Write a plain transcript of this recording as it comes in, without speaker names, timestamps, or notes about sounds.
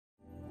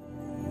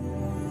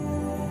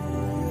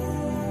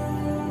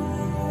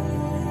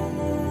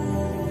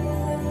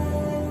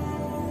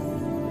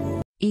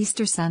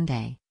Easter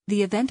Sunday,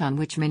 the event on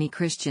which many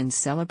Christians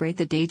celebrate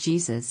the day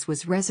Jesus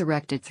was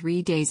resurrected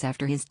 3 days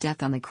after his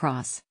death on the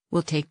cross,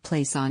 will take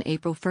place on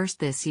April 1st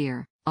this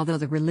year. Although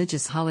the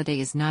religious holiday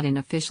is not an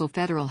official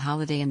federal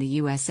holiday in the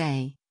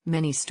USA,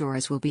 many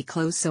stores will be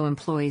closed so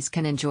employees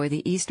can enjoy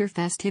the Easter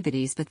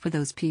festivities. But for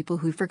those people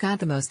who forgot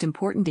the most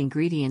important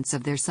ingredients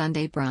of their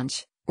Sunday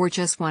brunch, or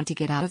just want to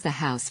get out of the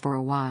house for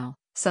a while,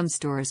 some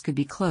stores could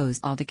be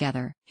closed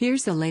altogether.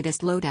 Here's the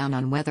latest lowdown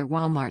on whether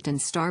Walmart and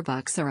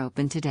Starbucks are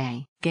open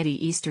today.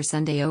 Getty Easter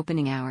Sunday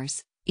opening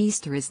hours.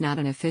 Easter is not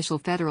an official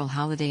federal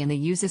holiday and the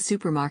USA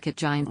supermarket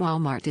giant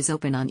Walmart is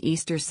open on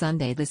Easter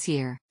Sunday this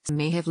year. Some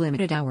may have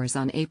limited hours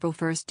on April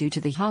 1st due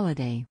to the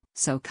holiday,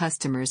 so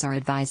customers are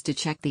advised to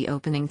check the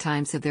opening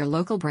times of their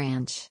local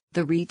branch.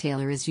 The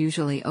retailer is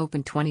usually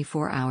open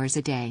 24 hours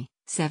a day,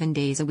 7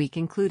 days a week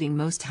including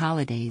most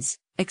holidays,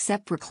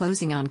 except for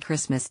closing on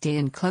Christmas Day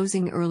and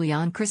closing early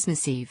on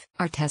Christmas Eve.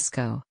 Are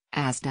Tesco,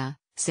 Asda,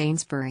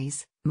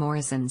 Sainsbury's,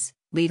 Morrisons,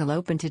 Lidl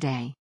open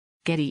today?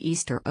 Getty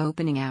Easter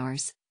opening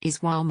hours. Is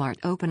Walmart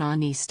open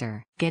on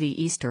Easter?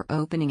 Getty Easter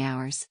opening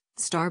hours.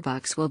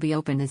 Starbucks will be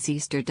open as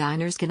Easter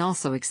diners can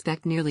also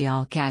expect nearly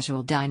all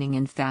casual dining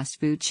and fast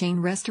food chain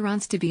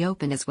restaurants to be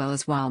open as well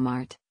as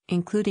Walmart,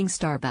 including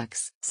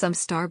Starbucks. Some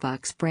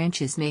Starbucks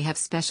branches may have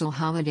special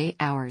holiday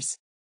hours.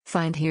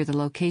 Find here the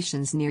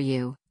locations near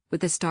you,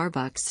 with the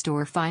Starbucks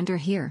store finder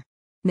here.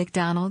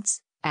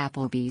 McDonald's,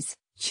 Applebee's,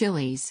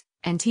 Chili's,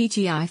 and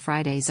TGI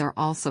Fridays are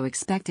also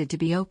expected to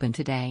be open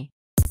today.